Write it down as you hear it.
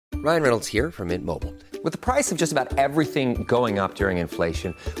Ryan Reynolds here from Mint Mobile. With the price of just about everything going up during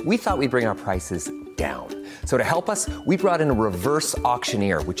inflation, we thought we'd bring our prices down. So to help us, we brought in a reverse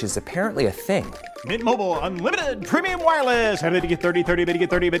auctioneer, which is apparently a thing. Mint Mobile Unlimited Premium Wireless. How to get 30, 30, bit to get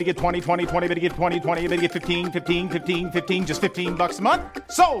 30, bit to get 20, 20, 20, bit to get 20, 20, bit to get 15, 15, 15, 15, just $15 a month?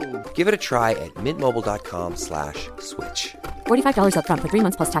 Sold! Give it a try at mintmobile.com/switch. $45 up front for 3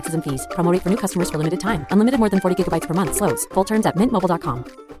 months plus taxes and fees. Promo rate for new customers for limited time. Unlimited more than 40 gigabytes per month. Slows full terms at mintmobile.com.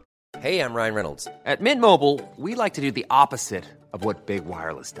 Hey, I'm Ryan Reynolds. At Mint Mobile, we like to do the opposite of what Big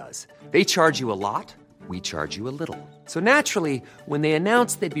Wireless does. They charge you a lot, we charge you a little. So naturally, when they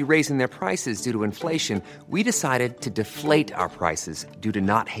announced they'd be raising their prices due to inflation, we decided to deflate our prices due to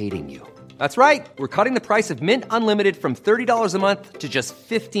not hating you. That's right. We're cutting the price of Mint Unlimited from $30 a month to just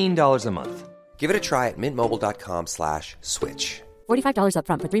 $15 a month. Give it a try at mintmobile.com/switch. $45 up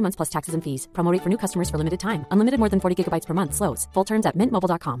front for 3 months plus taxes and fees. Promo rate for new customers for limited time. Unlimited more than 40 gigabytes per month. Slows full terms at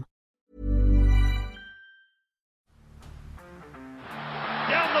mintmobile.com.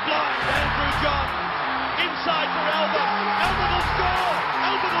 Down the blind, Andrew John. Inside for Albert. Albert will score.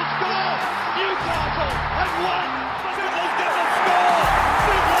 Albert will score. Newcastle have won. Fiddler's going to score.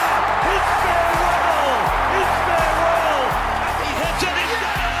 Fiddler, it's farewell. It's farewell. And he hits it. He's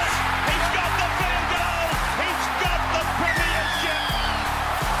got it. He's got the field goal. He's got the premiership.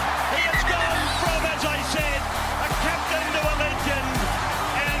 He has gone from, as I said, a captain to a legend.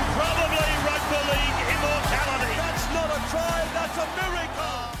 And probably rugby league immortality. That's not a try. That's a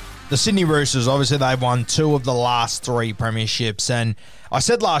miracle. The Sydney Roosters, obviously they've won 2 of the last 3 premierships, and I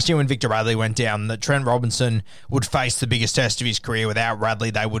said last year when Victor Radley went down that Trent Robinson would face the biggest test of his career without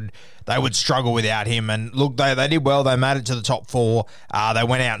Radley. They would struggle without him, and look, they did well. They made it to the top 4. They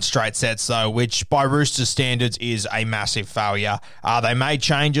went out in straight sets though, which by Roosters standards is a massive failure. They made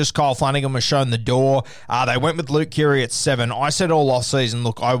changes. Kyle Flanagan was shown the door. They went with Luke Keary at 7. I said all off season,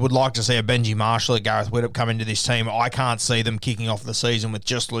 look, I would like to see a Benji Marshall, a Gareth Widdop come into this team. I can't see them kicking off the season with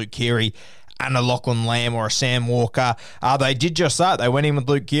just Luke Keary and a Lachlan Lamb or a Sam Walker. They did just that. They went in with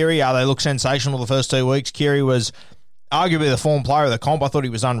Luke Keary. They looked sensational the first 2 weeks. Keary was arguably the form player of the comp. I thought he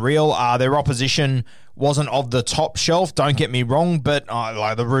was unreal. Their opposition wasn't of the top shelf, don't get me wrong, but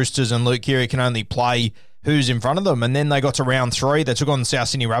like the Roosters and Luke Keary can only play who's in front of them. And then they got to round 3. They took on the South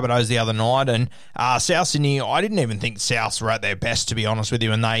Sydney Rabbitohs the other night. And South Sydney, I didn't even think Souths were at their best, to be honest with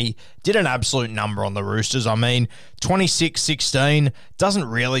you. And they did an absolute number on the Roosters. I mean, 26-16 doesn't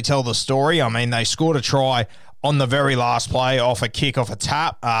really tell the story. I mean, they scored a try on the very last play off a kick, off a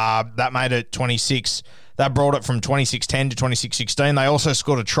tap. That made it 26. That brought it from 26-10 to 26-16. They also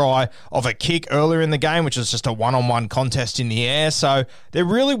scored a try of a kick earlier in the game, which was just a one-on-one contest in the air. So there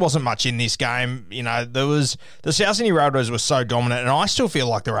really wasn't much in this game. You know, the South Sydney Rabbitohs were so dominant, and I still feel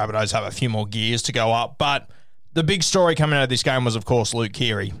like the Rabbitohs have a few more gears to go up. But the big story coming out of this game was, of course, Luke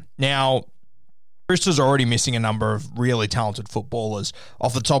Keary. Now, Roosters are already missing a number of really talented footballers.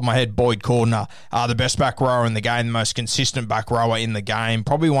 Off the top of my head, Boyd Cordner, the best back rower in the game, the most consistent back rower in the game,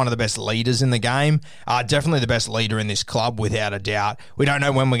 probably one of the best leaders in the game, definitely the best leader in this club, without a doubt. We don't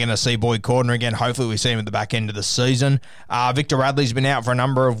know when we're going to see Boyd Cordner again. Hopefully we see him at the back end of the season. Victor Radley's been out for a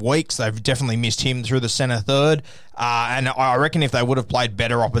number of weeks. They've definitely missed him through the centre third. And I reckon if they would have played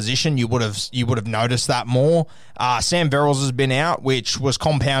better opposition, you would have noticed that more. Sam Verrills has been out, which was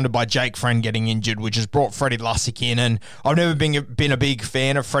compounded by Jake Friend getting injured, which has brought Freddie Lussick in. And I've never been a big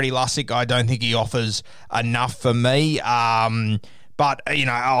fan of Freddie Lussick. I don't think he offers enough for me. But, you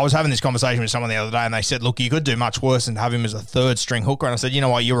know, I was having this conversation with someone the other day, and they said, look, you could do much worse than have him as a third-string hooker. And I said, you know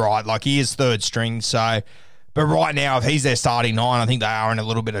what, you're right. Like, he is third string, so... But right now, if he's their starting 9, I think they are in a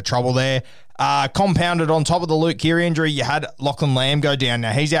little bit of trouble there. Compounded on top of the Luke Keary injury, you had Lachlan Lamb go down.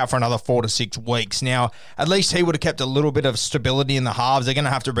 Now, he's out for another 4 to 6 weeks. Now, at least he would have kept a little bit of stability in the halves. They're going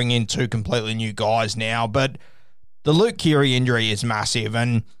to have to bring in 2 completely new guys now. But the Luke Keary injury is massive.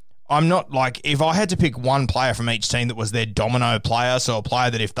 And I'm not like, if I had to pick one player from each team that was their domino player, so a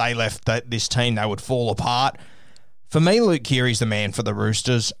player that if they left this team, they would fall apart, for me, Luke Keary's the man for the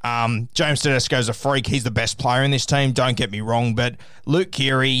Roosters. James Tedesco's a freak. He's the best player in this team, don't get me wrong, but Luke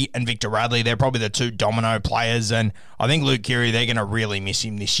Keary and Victor Radley, they're probably the 2 domino players, and I think Luke Keary, they're going to really miss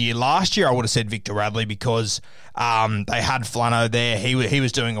him this year. Last year, I would have said Victor Radley because they had Flano there. He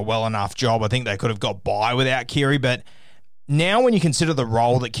was doing a well enough job. I think they could have got by without Keary, but now when you consider the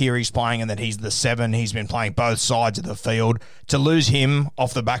role that Keary's playing and that he's the 7, he's been playing both sides of the field, to lose him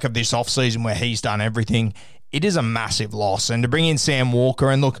off the back of this offseason where he's done everything, it is a massive loss. And to bring in Sam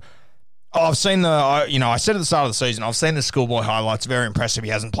Walker, and look, I've seen I said at the start of the season, I've seen the schoolboy highlights, very impressive. He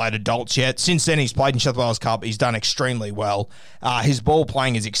hasn't played adults yet. Since then, he's played in Sheffield Wales Cup. He's done extremely well. His ball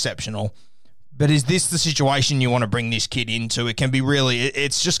playing is exceptional. But is this the situation you want to bring this kid into? It can be really,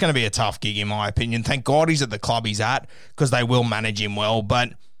 it's just going to be a tough gig in my opinion. Thank God he's at the club he's at because they will manage him well.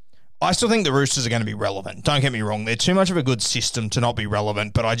 But I still think the Roosters are going to be relevant. Don't get me wrong. They're too much of a good system to not be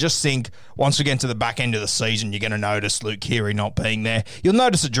relevant. But I just think once we get to the back end of the season, you're going to notice Luke Keary not being there. You'll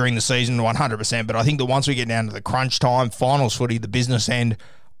notice it during the season 100%. But I think that once we get down to the crunch time, finals footy, the business end,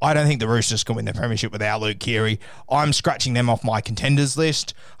 I don't think the Roosters can win the premiership without Luke Keary. I'm scratching them off my contenders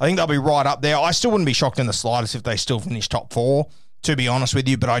list. I think they'll be right up there. I still wouldn't be shocked in the slightest if they still finish top 4, to be honest with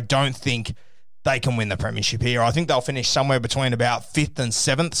you, but I don't think they can win the premiership here. I think they'll finish somewhere between about 5th and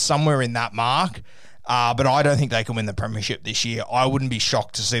 7th, somewhere in that mark, but I don't think they can win the premiership this year. I wouldn't be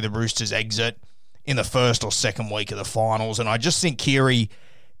shocked to see the Roosters exit in the first or second week of the finals, and I just think Keary,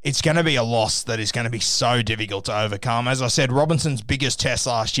 it's going to be a loss that is going to be so difficult to overcome. As I said, Robinson's biggest test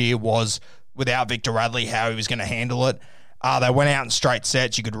last year was without Victor Radley, how he was going to handle it. They went out in straight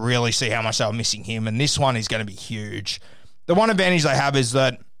sets. You could really see how much they were missing him, and this one is going to be huge. The one advantage they have is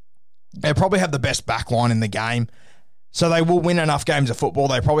that they probably have the best backline in the game, so they will win enough games of football.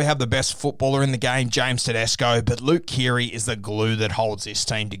 They probably have the best footballer in the game, James Tedesco, but Luke Keary is the glue that holds this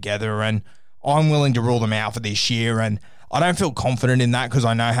team together, and I'm willing to rule them out for this year, and I don't feel confident in that because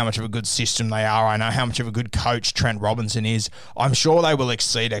I know how much of a good system they are. I know how much of a good coach Trent Robinson is. I'm sure they will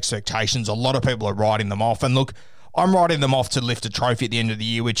exceed expectations. A lot of people are writing them off. And look, I'm writing them off to lift a trophy at the end of the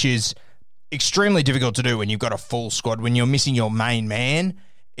year, which is extremely difficult to do when you've got a full squad. When you're missing your main man,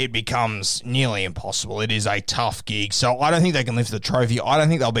 it becomes nearly impossible. It is a tough gig. So I don't think they can lift the trophy. I don't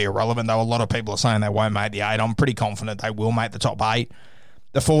think they'll be irrelevant, though. A lot of people are saying they won't make the 8. I'm pretty confident they will make the top 8.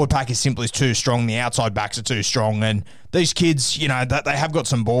 The forward pack is simply too strong. The outside backs are too strong. And these kids, you know, they have got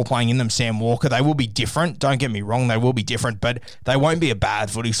some ball playing in them. Sam Walker, they will be different. Don't get me wrong, they will be different, but they won't be a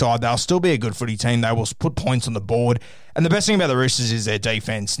bad footy side. They'll still be a good footy team. They will put points on the board. And the best thing about the Roosters is their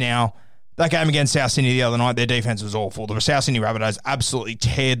defense. Now, that game against South Sydney the other night, their defense was awful. The South Sydney Rabbitohs absolutely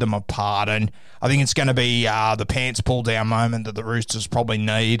teared them apart, and I think it's going to be the pants pull down moment that the Roosters probably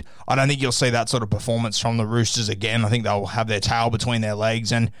need. I don't think you'll see that sort of performance from the Roosters again. I think they'll have their tail between their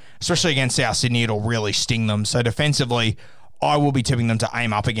legs, and especially against South Sydney, it'll really sting them. So defensively, I will be tipping them to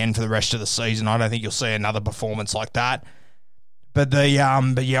aim up again for the rest of the season. I don't think you'll see another performance like that. But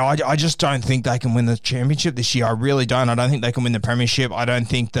I just don't think they can win the championship this year. I really don't. I don't think they can win the premiership. I don't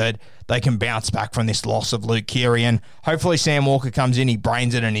think that they can bounce back from this loss of Luke Keary. And hopefully Sam Walker comes in, he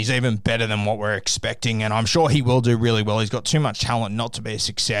brains it, and he's even better than what we're expecting. And I'm sure he will do really well. He's got too much talent not to be a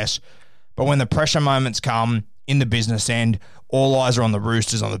success. But when the pressure moments come in the business end, all eyes are on the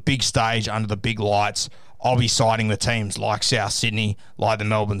Roosters on the big stage under the big lights. I'll be siding with teams like South Sydney, like the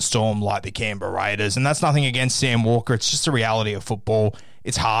Melbourne Storm, like the Canberra Raiders. And that's nothing against Sam Walker. It's just the reality of football.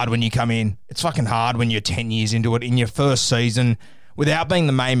 It's hard when you come in. It's fucking hard when you're 10 years into it. In your first season, without being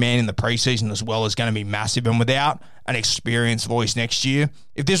the main man in the preseason as well, is going to be massive. And without an experienced voice next year,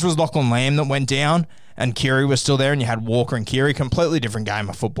 if this was Lachlan Lamb that went down and Keary was still there and you had Walker and Keary, completely different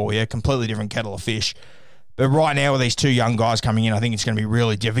game of football, yeah, completely different kettle of fish. But right now with these two young guys coming in, I think it's going to be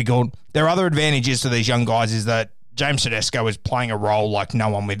really difficult. Their other advantages to these young guys is that James Tedesco is playing a role like no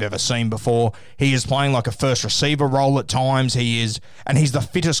one we've ever seen before. He is playing like a first receiver role at times. And he's the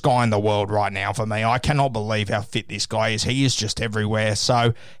fittest guy in the world right now for me. I cannot believe how fit this guy is. He is just everywhere.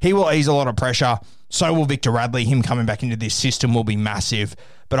 So he will ease a lot of pressure. So will Victor Radley. Him coming back into this system will be massive.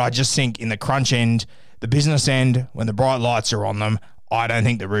 But I just think in the crunch end, the business end, when the bright lights are on them, I don't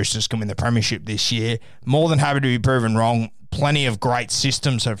think the Roosters can win the premiership this year. More than happy to be proven wrong. Plenty of great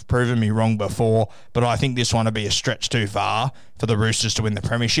systems have proven me wrong before, but I think this one will be a stretch too far for the Roosters to win the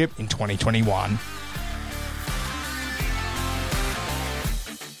premiership in 2021.